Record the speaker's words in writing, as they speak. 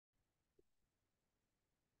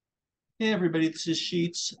Hey everybody, this is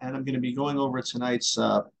Sheets, and I'm going to be going over tonight's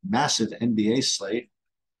massive NBA slate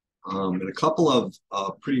and a couple of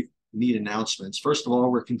pretty neat announcements. First of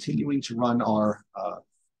all, we're continuing to run our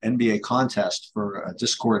NBA contest for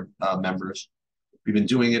Discord members. We've been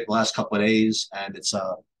doing it the last couple of days, and it's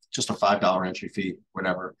just a $5 entry fee,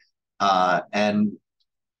 whatever. And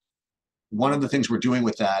one of the things we're doing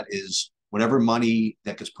with that is whatever money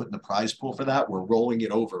that gets put in the prize pool for that, we're rolling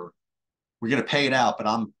it over. We're going to pay it out, but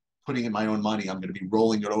I'm putting in my own money. I'm going to be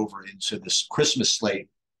rolling it over into this Christmas slate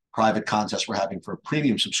private contest we're having for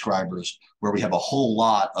premium subscribers, where we have a whole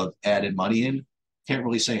lot of added money in. Can't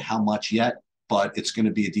really say how much yet, but it's going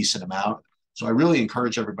to be a decent amount. So I really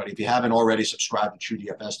encourage everybody, if you haven't already subscribed to True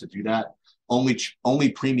DFS, to do that. Only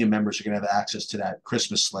premium members are going to have access to that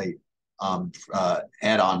Christmas slate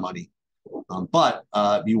add-on money. But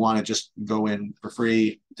if you want to just go in for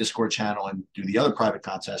free Discord channel and do the other private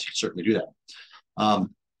contests, you can certainly do that.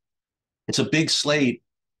 It's a big slate,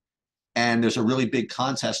 and there's a really big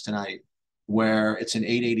contest tonight where it's an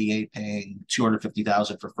 888 paying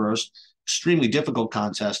 250,000 for first. Extremely difficult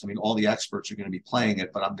contest. I mean, all the experts are going to be playing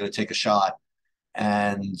it, but I'm going to take a shot,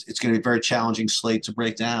 and it's going to be a very challenging slate to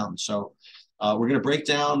break down. So we're going to break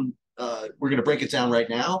down. We're going to break it down right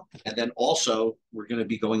now, and then also we're going to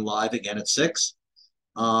be going live again at 6.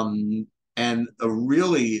 And a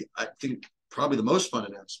really, I think, probably the most fun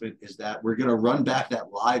announcement is that we're going to run back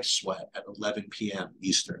that live sweat at 11 p.m.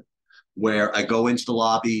 Eastern, where I go into the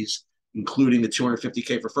lobbies, including the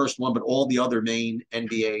 250K for first one, but all the other main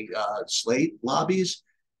NBA slate lobbies,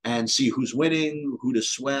 and see who's winning, who to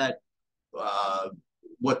sweat,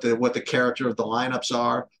 what the character of the lineups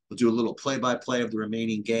are. We'll do a little play-by-play of the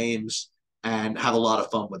remaining games and have a lot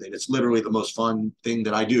of fun with it. It's literally the most fun thing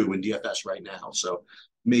that I do in DFS right now. So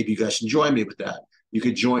maybe you guys can join me with that. You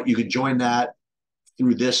could join that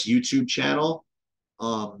through this YouTube channel,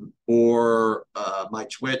 or my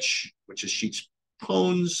Twitch, which is Sheets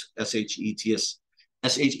Pones, SheetsPWNS,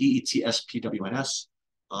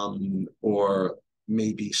 or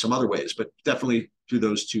maybe some other ways, but definitely through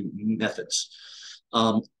those two methods.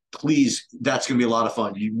 Please, that's going to be a lot of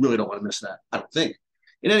fun. You really don't want to miss that, I don't think.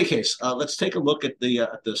 In any case, let's take a look at the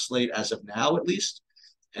slate as of now, at least,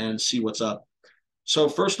 and see what's up. So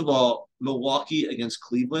first of all, Milwaukee against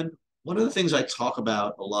Cleveland. One of the things I talk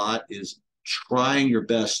about a lot is trying your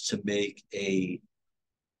best to make a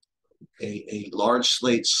large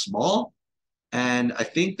slate small. And I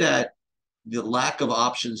think that the lack of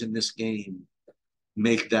options in this game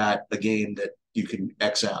make that a game that you can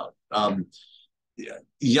X out.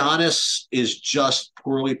 Giannis is just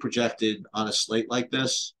poorly projected on a slate like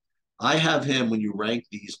this. I have him, when you rank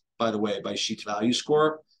these, by the way, by Sheets value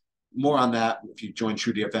score. More on that if you join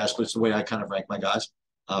True DFS, but it's the way I kind of rank my guys.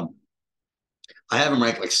 I have him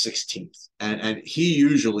ranked like 16th, and he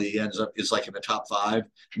usually ends up is like in the top 5, and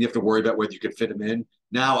you have to worry about whether you could fit him in.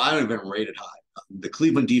 Now I don't even rate it high. The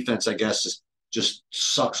Cleveland defense, I guess, just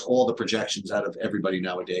sucks all the projections out of everybody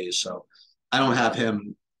nowadays. So I don't have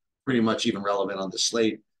him pretty much even relevant on the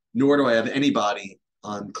slate, nor do I have anybody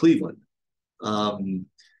on Cleveland.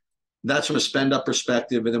 That's from a spend up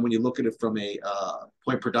perspective. And then when you look at it from a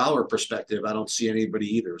point per dollar perspective, I don't see anybody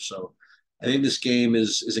either. So I think this game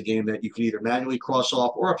is a game that you can either manually cross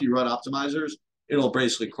off, or if you run optimizers, it'll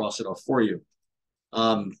basically cross it off for you.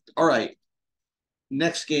 All right.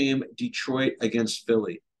 Next game, Detroit against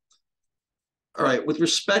Philly. All right. With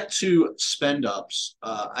respect to spend ups,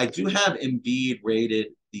 I do have Embiid rated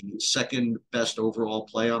the second best overall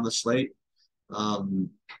play on the slate.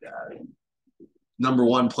 Number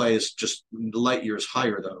one play is just light years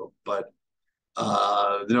higher, though. But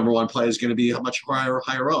the number one play is going to be a much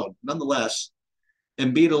higher owned. Nonetheless,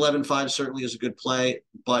 Embiid 11.5 certainly is a good play.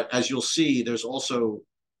 But as you'll see, there's also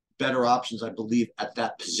better options, I believe, at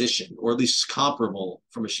that position, or at least comparable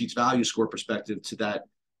from a Sheets value score perspective to that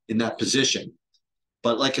in that position.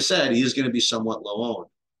 But like I said, he is going to be somewhat low owned.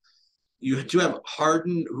 You do have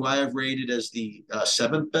Harden, who I have rated as the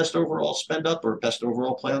 7th best overall spend up, or best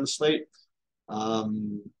overall play on the slate.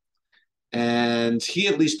 And he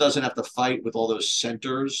at least doesn't have to fight with all those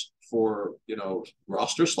centers for,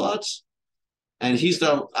 roster slots. And I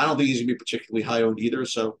don't think he's going to be particularly high owned either.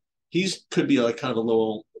 So could be like kind of a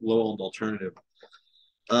low owned alternative.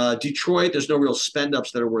 Detroit, there's no real spend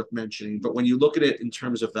ups that are worth mentioning, but when you look at it in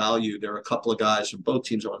terms of value, there are a couple of guys from both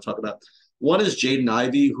teams I want to talk about. One is Jaden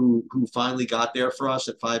Ivey, who finally got there for us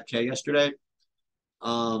at 5K yesterday.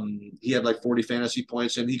 He had like 40 fantasy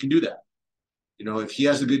points, and he can do that. If he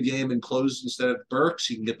has a good game and closes instead of Burks,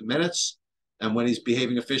 he can get the minutes. And when he's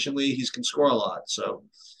behaving efficiently, he can score a lot. So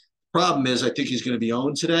problem is, I think he's going to be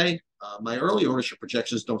owned today. My early ownership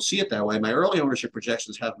projections don't see it that way. My early ownership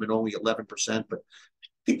projections have been only 11%, but I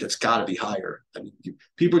think that's got to be higher. I mean,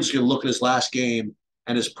 people are just going to look at his last game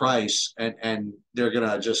and his price, and they're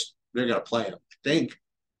gonna play him. I think,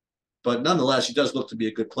 but nonetheless, he does look to be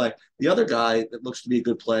a good play. The other guy that looks to be a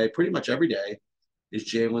good play pretty much every day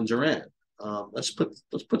is Jalen Duran. Let's put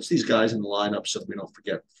these guys in the lineup so that we don't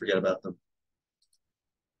forget about them.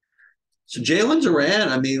 So Jalen Duran,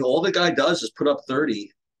 I mean, all the guy does is put up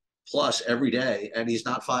 30 plus every day, and he's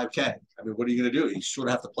not 5K. I mean, what are you going to do? You sort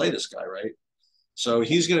of have to play this guy, right? So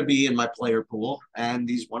he's going to be in my player pool, and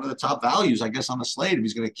he's one of the top values, I guess, on the slate if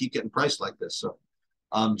he's going to keep getting priced like this. So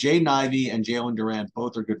Jaden Ivey and Jalen Duran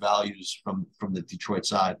both are good values from the Detroit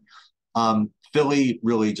side. Philly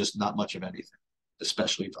really just not much of anything,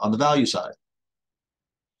 especially on the value side.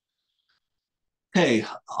 Okay,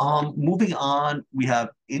 moving on, we have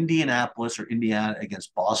Indianapolis or Indiana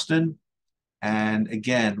against Boston. And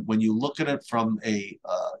again, when you look at it from a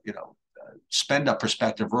spend up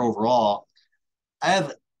perspective or overall, I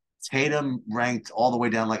have Tatum ranked all the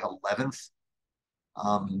way down like 11th.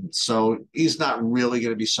 So he's not really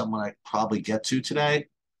going to be someone I probably get to today.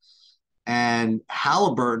 And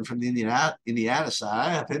Halliburton from the Indiana side,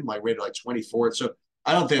 I have him like rated like 24th. So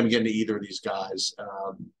I don't think I'm getting to either of these guys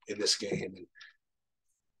in this game.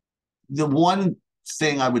 The one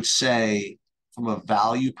thing I would say from a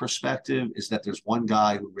value perspective is that there's one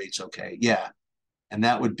guy who rates okay. Yeah. And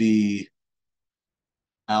that would be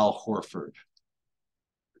Al Horford.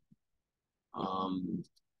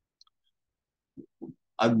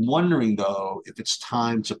 I'm wondering, though, if it's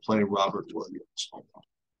time to play Robert Williams.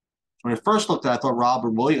 When I first looked at it, I thought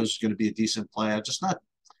Robert Williams was going to be a decent play. I'm just not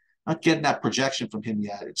getting that projection from him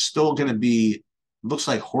yet. It's still going to be, looks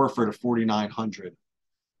like Horford at 4,900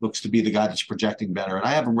 looks to be the guy that's projecting better. And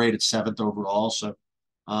I have him rated 7th overall. So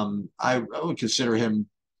I would consider him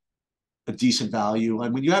a decent value.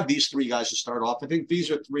 And when you have these three guys to start off, I think these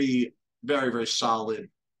are three very, very solid,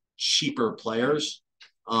 cheaper players.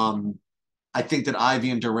 I think that Ivy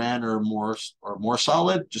and Durant are more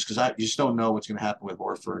solid just because you just don't know what's going to happen with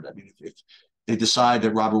Horford. I mean, if they decide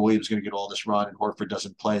that Robert Williams is going to get all this run and Horford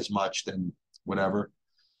doesn't play as much, then whatever.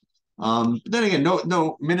 But then again,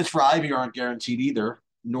 no minutes for Ivy aren't guaranteed either,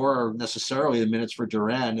 nor necessarily the minutes for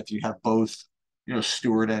Durant if you have both,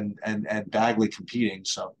 Stewart and Bagley competing.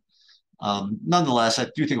 So nonetheless, I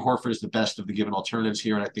do think Horford is the best of the given alternatives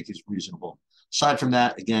here, and I think he's reasonable. Aside from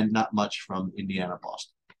that, again, not much from Indiana,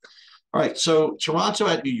 Boston. All right, so Toronto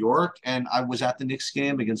at New York, and I was at the Knicks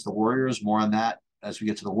game against the Warriors. More on that as we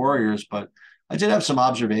get to the Warriors, but I did have some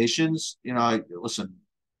observations. Listen,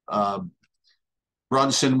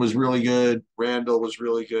 Brunson was really good, Randall was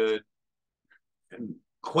really good, and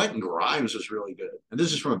Quentin Grimes was really good. And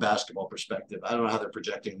this is from a basketball perspective. I don't know how they're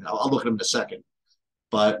projecting. I'll look at him in a second,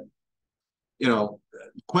 but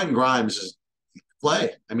Quentin Grimes is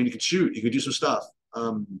play. I mean, he could shoot. He could do some stuff.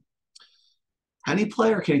 Can he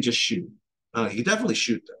play or can he just shoot? He could definitely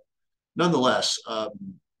shoot, though. Nonetheless,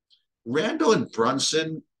 Randall and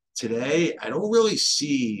Brunson today, I don't really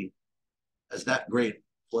see as that great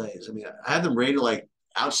plays. I mean, I have them rated like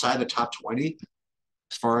outside the top 20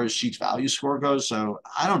 as far as Sheets value score goes. So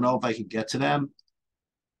I don't know if I can get to them.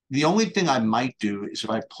 The only thing I might do is if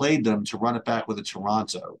I played them to run it back with a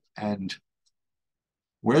Toronto. And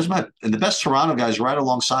the best Toronto guys right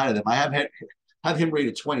alongside of them. I have him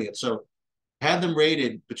rated 20th. So have them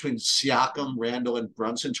rated between Siakam, Randall, and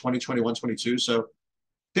Brunson, 20, 21, 22. So I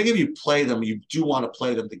think if you play them, you do want to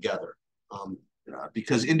play them together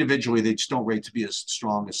because individually they just don't rate to be as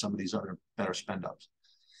strong as some of these other better spend-ups.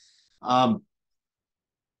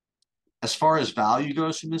 As far as value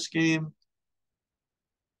goes from this game,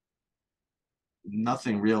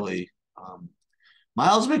 nothing really.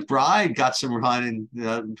 Miles McBride got some run,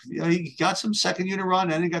 and he got some second unit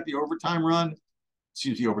run, and he got the overtime run.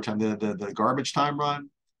 The overtime, the garbage time run.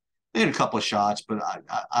 They had a couple of shots, but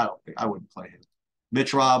I don't think I wouldn't play him.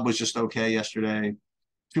 Mitch Robb was just okay yesterday.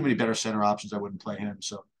 Too many better center options. I wouldn't play him.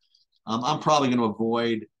 So I'm probably going to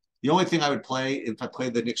avoid. The only thing I would play if I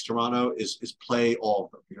played the Knicks Toronto is play all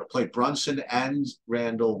of them. Play Brunson and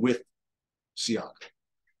Randall with Siakam.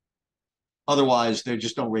 Otherwise, they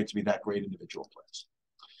just don't rate to be that great individual plays.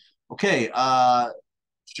 Okay,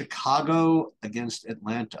 Chicago against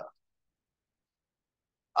Atlanta.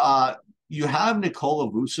 You have Nikola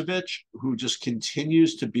Vucevic, who just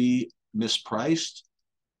continues to be mispriced.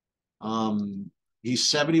 He's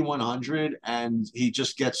 7,100, and he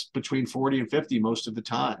just gets between 40 and 50 most of the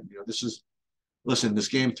time. This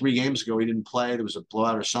game 3 games ago, he didn't play. There was a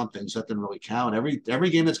blowout or something, so that didn't really count. Every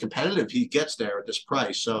game that's competitive, he gets there at this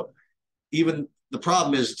price. So even the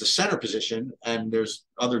problem is it's a center position, and there's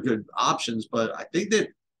other good options, but I think that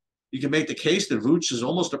you can make the case that Vooch is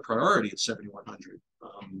almost a priority at 7,100.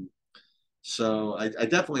 So I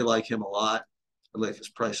definitely like him a lot. I like his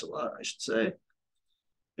price a lot, I should say.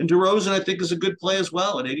 And DeRozan, I think, is a good play as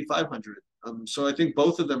well at 8,500. So I think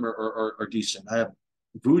both of them are decent. I have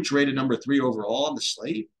Vooch rated number 3 overall on the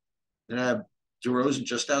slate, and I have DeRozan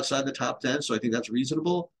just outside the top 10. So I think that's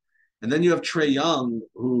reasonable. And then you have Trae Young,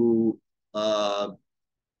 who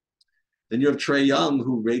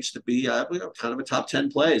rates to be kind of a top 10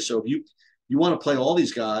 play. So if you want to play all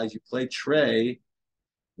these guys, you play Trae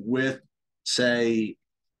with, say,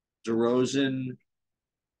 DeRozan,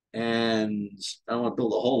 and I want to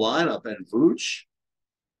build a whole lineup and Vooch,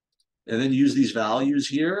 and then use these values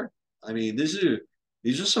here. I mean, these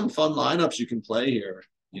are some fun lineups you can play here,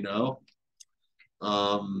 you know.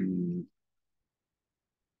 And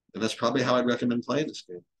that's probably how I'd recommend playing this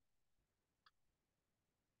game.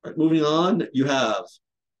 All right, moving on, you have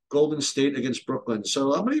Golden State against Brooklyn.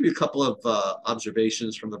 So I'm going to give you a couple of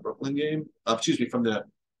observations from the Brooklyn game. From the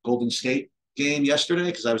Golden State game yesterday,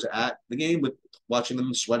 because I was at the game with watching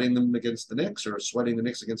them sweating them against the Knicks, or sweating the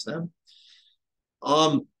Knicks against them.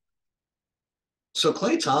 So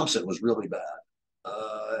Klay Thompson was really bad,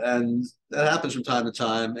 and that happens from time to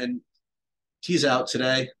time. And he's out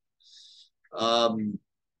today.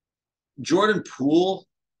 Jordan Poole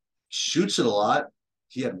shoots it a lot.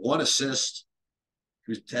 He had 1 assist.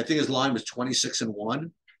 I think his line was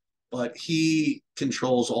 26-1, but he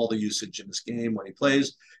controls all the usage in this game when he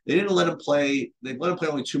plays. They didn't let him play. They let him play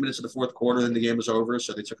only 2 minutes of the fourth quarter, then the game was over,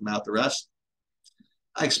 so they took him out the rest.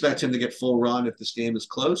 I expect him to get full run if this game is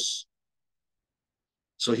close.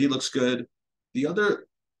 So he looks good. The other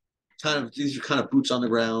these are kind of boots on the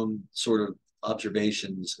ground sort of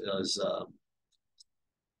observations is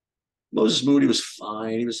Moses Moody was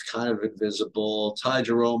fine. He was kind of invisible. Ty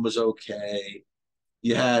Jerome was okay.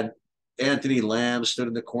 You had Anthony Lamb stood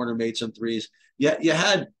in the corner, made some threes. Yeah, you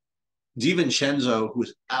had DiVincenzo,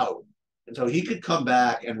 who's out. And so he could come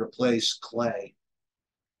back and replace Klay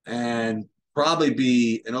and probably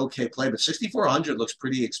be an okay play. But 6,400 looks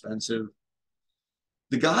pretty expensive.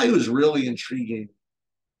 The guy who's really intriguing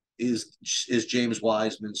is James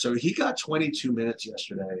Wiseman. So he got 22 minutes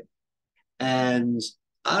yesterday. And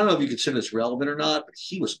I don't know if you consider this relevant or not, but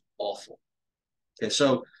he was awful. Okay,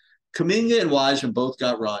 so Kuminga and Wiseman both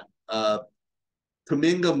got run.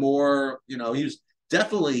 Kuminga more, he was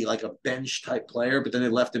definitely like a bench type player, but then they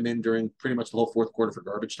left him in during pretty much the whole fourth quarter for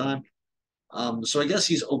garbage time. So I guess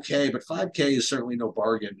he's okay, but 5K is certainly no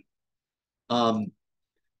bargain.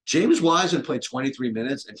 James Wiseman played 23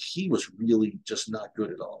 minutes, and he was really just not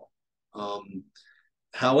good at all.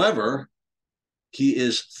 However, he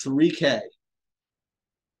is 3K.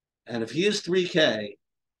 And if he is 3K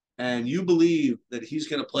and you believe that he's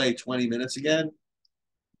going to play 20 minutes again,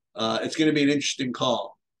 it's going to be an interesting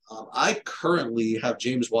call. I currently have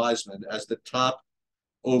James Wiseman as the top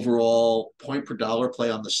overall point per dollar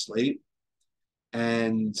play on the slate.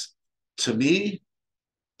 And to me,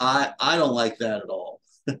 I don't like that at all.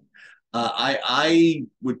 I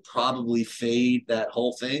would probably fade that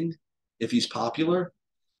whole thing if he's popular.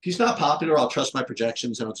 If he's not popular, I'll trust my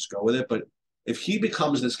projections and I'll just go with it. But if he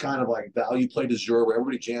becomes this kind of like value play du jour where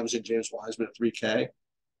everybody jams in James Wiseman at 3K,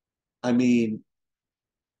 I mean,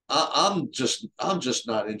 I'm just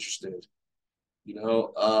not interested.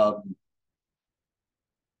 I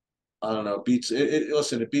don't know.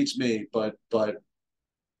 Listen, it beats me, but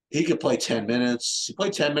he could play 10 minutes. He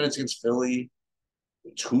played 10 minutes against Philly,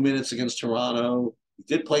 2 minutes against Toronto. He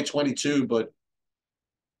did play 22, but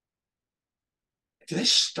did they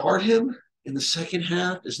start him in the second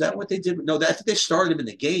half? Is that what they did? No, I think they started him in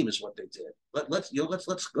the game. Is what they did. Let's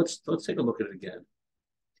take a look at it again.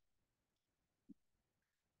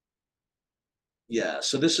 Yeah.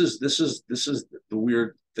 So this is the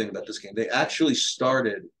weird thing about this game. They actually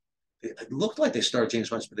started. It looked like they started James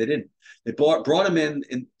Wiseman, but they didn't. They brought him in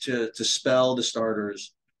to spell the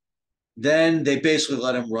starters. Then they basically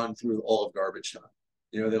let him run through all of garbage time.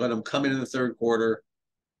 They let him come in the third quarter.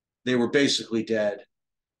 They were basically dead,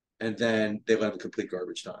 and then they let him complete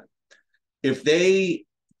garbage time. If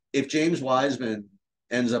James Wiseman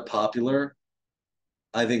ends up popular,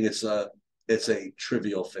 I think it's a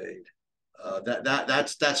trivial fade.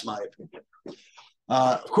 That's my opinion.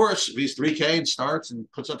 Of course, if he's 3K and starts and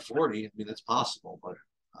puts up 40, I mean that's possible, but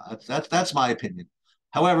that's my opinion.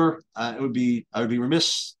 However, I would be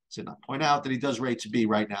remiss to not point out that he does rate to be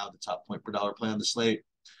right now the top point per dollar play on the slate.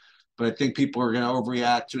 But I think people are going to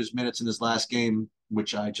overreact to his minutes in his last game,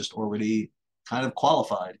 which I just already kind of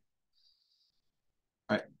qualified.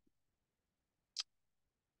 All right.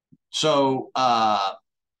 So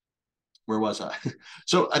where was I?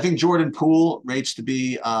 So I think Jordan Poole rates to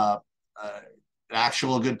be an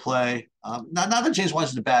actual good play. Not that James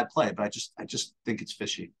Wiseman is a bad play, but I just think it's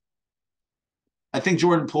fishy. I think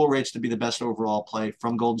Jordan Poole rates to be the best overall play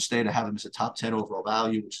from Golden State. I have him as a top 10 overall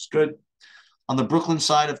value, which is good. On the Brooklyn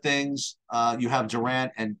side of things, you have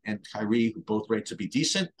Durant and Kyrie, who both rate to be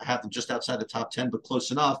decent. I have them just outside the top 10, but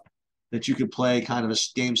close enough that you could play kind of a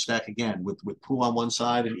game stack again with Poole on one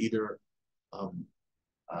side and either um,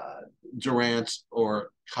 uh, Durant or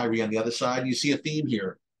Kyrie on the other side. You see a theme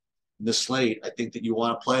here in the slate. I think that you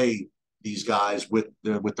want to play these guys with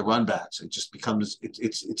the run backs. It just becomes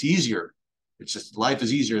it's easier. It's just life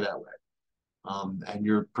is easier that way, and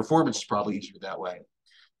your performance is probably easier that way.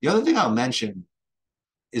 The other thing I'll mention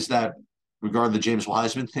is that regarding the James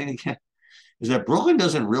Wiseman thing again, is that Brooklyn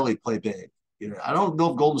doesn't really play big. I don't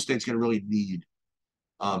know if Golden State's going to really need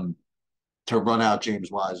um, to run out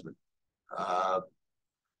James Wiseman. Uh,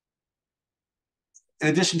 in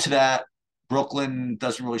addition to that, Brooklyn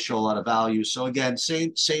doesn't really show a lot of value. So again,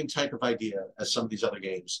 same type of idea as some of these other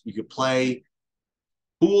games. You could play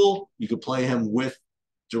Poole, you could play him with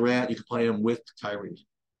Durant, you could play him with Kyrie.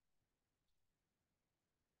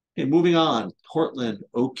 Okay, moving on. Portland,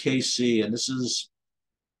 OKC, and this is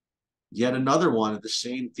yet another one of the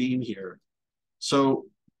same theme here. So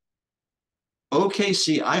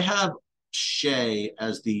OKC, I have Shea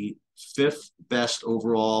as the fifth best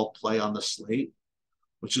overall play on the slate,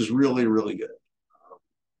 which is really, really good.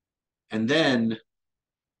 And then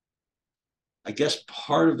I guess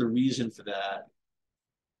part of the reason for that,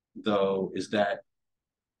 though, is that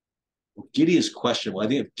Giddey is questionable. I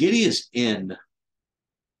think if Giddey is in,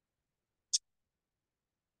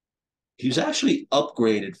 he was actually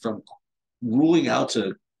upgraded from ruling out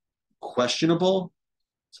to questionable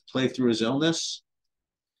to play through his illness.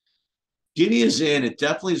 Giddey is in, it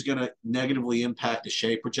definitely is going to negatively impact the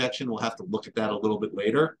Shea projection. We'll have to look at that a little bit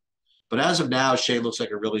later. But as of now, Shea looks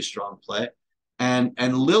like a really strong play. And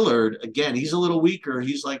Lillard, again, he's a little weaker.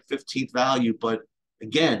 He's like 15th value, but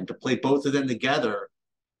again, to play both of them together,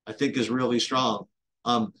 I think is really strong.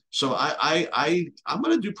 So I'm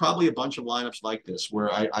going to do probably a bunch of lineups like this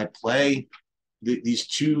where I play these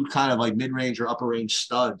two kind of like mid-range or upper range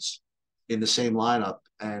studs in the same lineup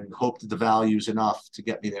and hope that the value is enough to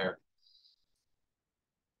get me there.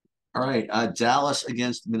 All right, Dallas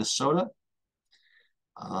against Minnesota.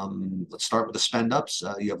 Let's start with the spend ups.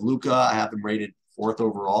 You have Luka. I have him rated fourth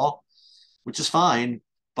overall, which is fine.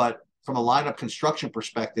 But from a lineup construction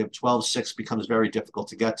perspective, 12-6 becomes very difficult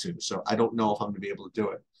to get to. So I don't know if I'm going to be able to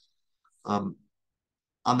do it. On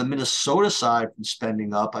the Minnesota side from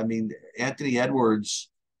spending up, I mean, Anthony Edwards,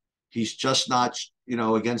 he's just not,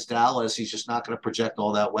 against Dallas, he's just not going to project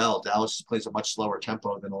all that well. Dallas plays a much slower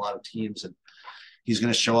tempo than a lot of teams. And he's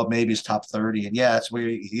going to show up maybe as top 30. And yeah, that's where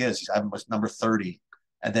he is. He's having number 30.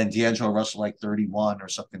 And then D'Angelo Russell like 31 or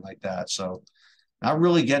something like that. So not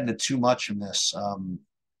really getting it too much from this.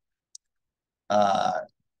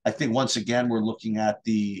 I think once again we're looking at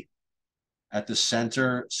the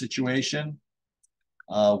center situation,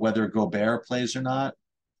 whether Gobert plays or not.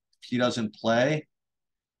 If he doesn't play,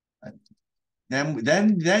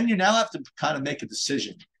 then you now have to kind of make a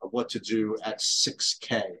decision of what to do at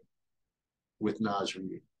 6K with Naz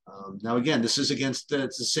Reid. Now again, this is it's the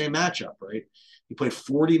same matchup, right? He played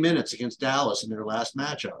 40 minutes against Dallas in their last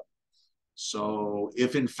matchup. So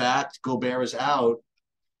if in fact Gobert is out,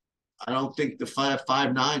 I don't think the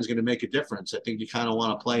 5'9" is going to make a difference. I think you kind of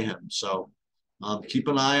want to play him. So keep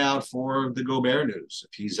an eye out for the Gobert news.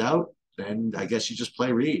 If he's out, then I guess you just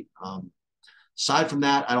play Reed. Aside from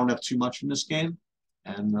that, I don't have too much from this game,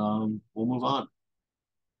 and we'll move on.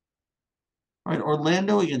 All right,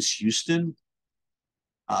 Orlando against Houston.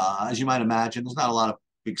 As you might imagine, there's not a lot of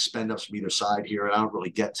big spend ups from either side here, and I don't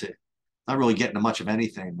really not really getting to much of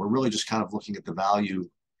anything. We're really just kind of looking at the value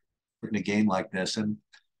in a game like this, and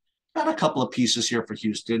got a couple of pieces here for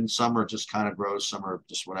Houston. Some are just kind of gross, some are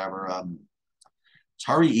just whatever.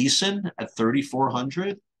 Tari Eason at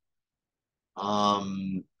 3,400.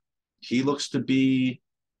 He looks to be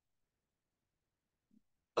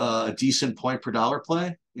a decent point per dollar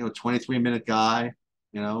play. 23-minute guy.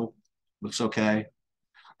 Looks okay.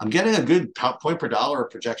 I'm getting a good point per dollar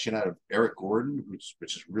projection out of Eric Gordon, which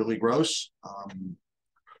is really gross.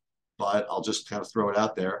 But I'll just kind of throw it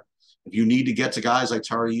out there. If you need to get to guys like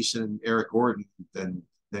Tari Eason and Eric Gordon, then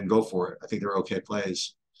go for it. I think they're okay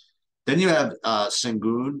plays. Then you have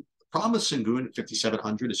Sengun. The problem with Sengun at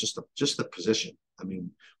 5,700 is just the position. I mean,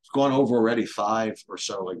 it's gone over already 5 or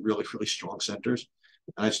so, like really, really strong centers.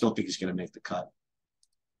 And I just don't think he's going to make the cut.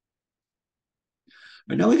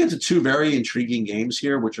 I know we get to two very intriguing games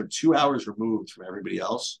here, which are 2 hours removed from everybody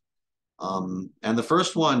else. And the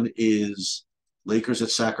first one is Lakers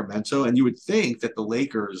at Sacramento. And you would think that the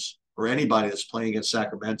Lakers or anybody that's playing against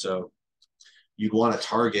Sacramento, you'd want to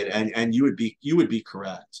target, and you would be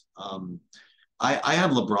correct. I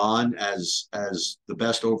have LeBron as the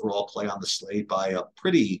best overall play on the slate by a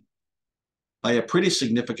pretty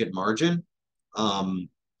significant margin. Um,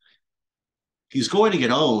 he's going to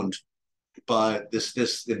get owned, but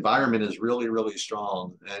this environment is really really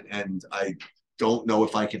strong, and I don't know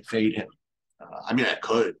if I can fade him. I mean, I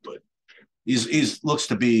could, but he's looks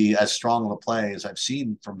to be as strong of a play as I've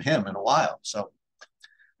seen from him in a while. So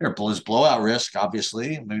there's blowout risk,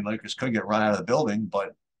 obviously. I mean, Lakers could get run out of the building,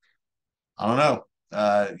 but I don't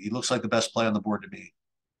know. He looks like the best play on the board to me.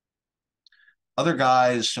 Other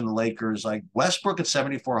guys from the Lakers, like Westbrook at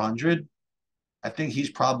 7,400, I think he's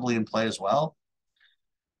probably in play as well.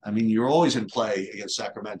 I mean, you're always in play against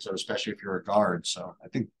Sacramento, especially if you're a guard. So I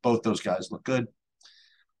think both those guys look good.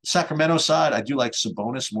 Sacramento side, I do like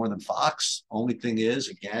Sabonis more than Fox. Only thing is,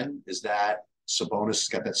 again, is that Sabonis has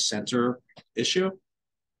got that center issue.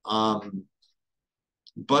 Um,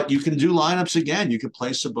 but you can do lineups again. You could play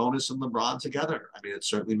Sabonis and LeBron together. I mean, it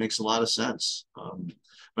certainly makes a lot of sense.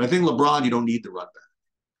 But I think LeBron, you don't need the run back.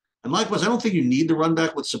 And likewise, I don't think you need the run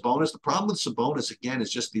back with Sabonis. The problem with Sabonis, again, is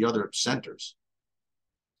just the other centers.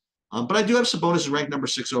 But I do have Sabonis ranked number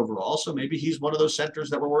 6 overall, so maybe he's one of those centers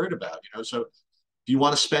that we're worried about. So if you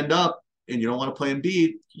want to spend up and you don't want to play Embiid,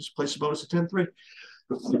 you just play Sabonis at 10-3.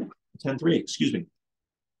 10-3, excuse me.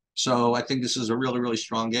 So I think this is a really, really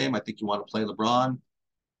strong game. I think you want to play LeBron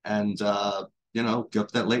and,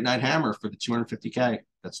 get that late night hammer for the 250K.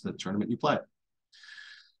 That's the tournament you play.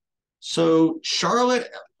 So Charlotte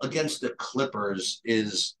against the Clippers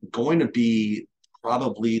is going to be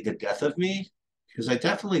probably the death of me because I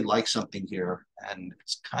definitely like something here, and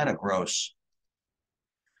it's kind of gross.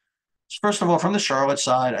 First of all, from the Charlotte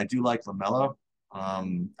side, I do like LaMelo.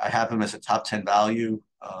 I have him as a top 10 value.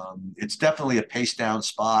 It's definitely a pace down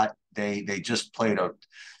spot. They just played a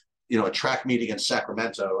track meet against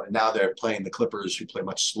Sacramento, and now they're playing the Clippers, who play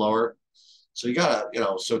much slower. So you gotta,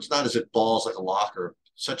 so it's not as if ball's like a locker.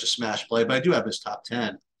 Such a smash play, but I do have his top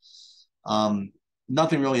 10.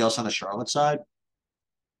 Nothing really else on the Charlotte side.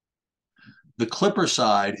 The Clipper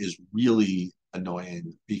side is really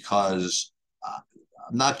annoying because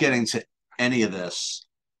I'm not getting to any of this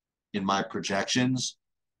in my projections.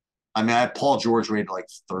 I mean, I have Paul George rated like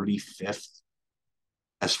 35th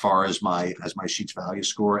as far as my sheets value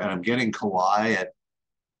score, and I'm getting Kawhi at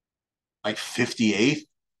like 58th.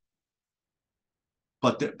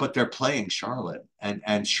 But they're playing Charlotte,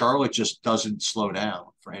 and Charlotte just doesn't slow down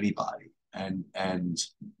for anybody. And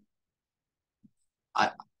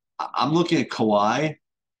I'm looking at Kawhi,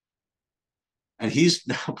 and he's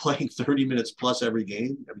now playing 30 minutes plus every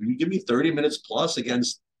game. I mean, you give me 30 minutes plus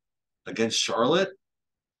against Charlotte,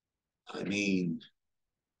 I mean,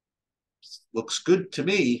 looks good to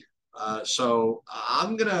me. So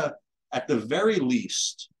I'm gonna, at the very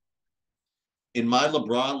least, in my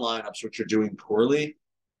LeBron lineups, which are doing poorly,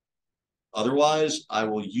 otherwise, I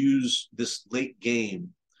will use this late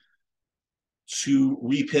game to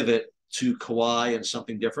repivot to Kawhi and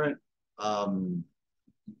something different.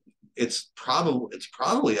 It's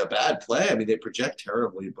probably a bad play. I mean, they project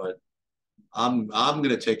terribly, but I'm going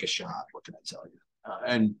to take a shot. What can I tell you?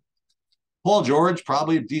 And Paul George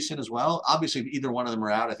probably decent as well. Obviously, if either one of them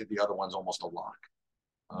are out, I think the other one's almost a lock.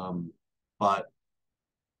 But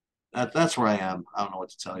that's where I am. I don't know what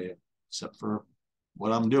to tell you except for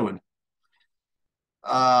what I'm doing.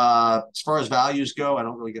 As far as values go, I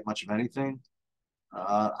don't really get much of anything.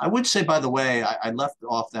 I would say, by the way, I left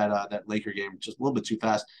off that Laker game just a little bit too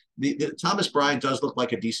fast. The Thomas Bryant does look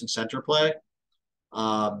like a decent center play.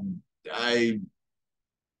 I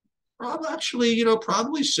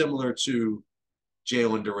probably similar to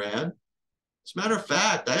Jalen Duran. As a matter of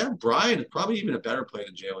fact, I have Bryant probably even a better play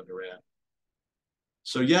than Jalen Duran.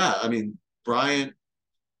 So yeah, I mean Bryant,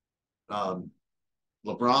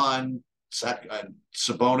 LeBron,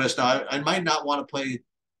 Sabonis. Now I might not want to play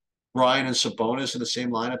Bryant and Sabonis in the same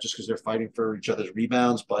lineup just because they're fighting for each other's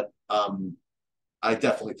rebounds, but I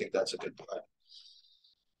definitely think that's a good play.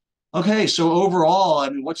 Okay, so overall, I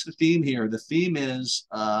mean, what's the theme here? The theme is,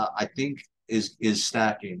 I think, is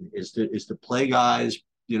stacking, is to play guys,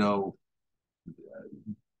 that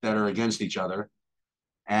are against each other,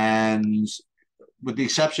 and with the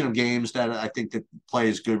exception of games that I think that play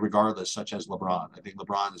is good regardless, such as LeBron. I think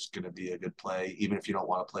LeBron is going to be a good play, even if you don't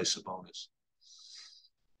want to play Sabonis.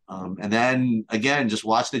 And then again, just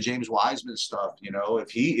watch the James Wiseman stuff.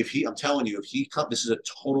 If he, I'm telling you, if he comes, this is a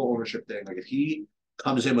total ownership thing. Like if he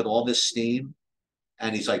comes in with all this steam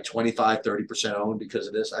and he's like 25, 30% owned because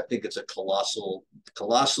of this, I think it's a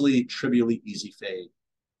colossally, trivially easy fade.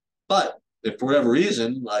 But if for whatever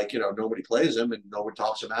reason, like, nobody plays him and no one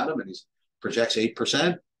talks about him and he projects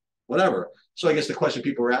 8%, whatever. So I guess the question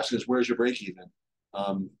people are asking is, where's your break even?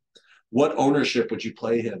 What ownership would you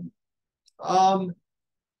play him?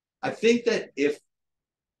 I think that if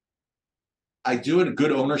I do a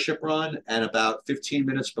good ownership run and about 15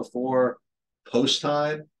 minutes before post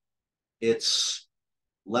time, it's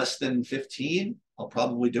less than 15, I'll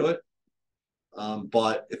probably do it.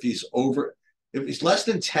 But if he's less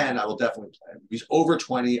than 10, I will definitely play him. If he's over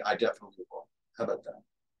 20, I definitely will. How about that?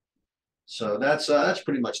 So that's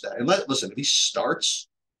pretty much that. And listen, if he starts,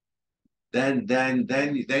 then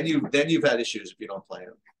you've had issues if you don't play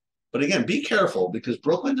him. But again, be careful because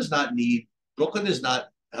Brooklyn does not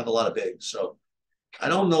have a lot of bigs. So I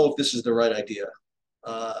don't know if this is the right idea.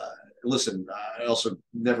 Listen, I also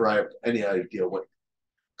never have any idea what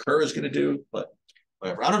Kerr is going to do, but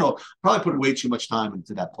whatever. I don't know. Probably put way too much time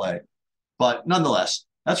into that play, but nonetheless,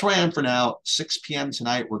 that's where I am for now. 6 p.m.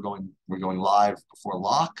 tonight, we're going live before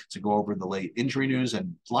lock to go over the late injury news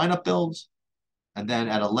and lineup builds, and then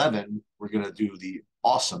at 11 we're going to do the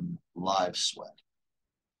awesome live sweat.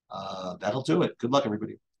 That'll do it. Good luck,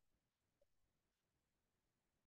 everybody.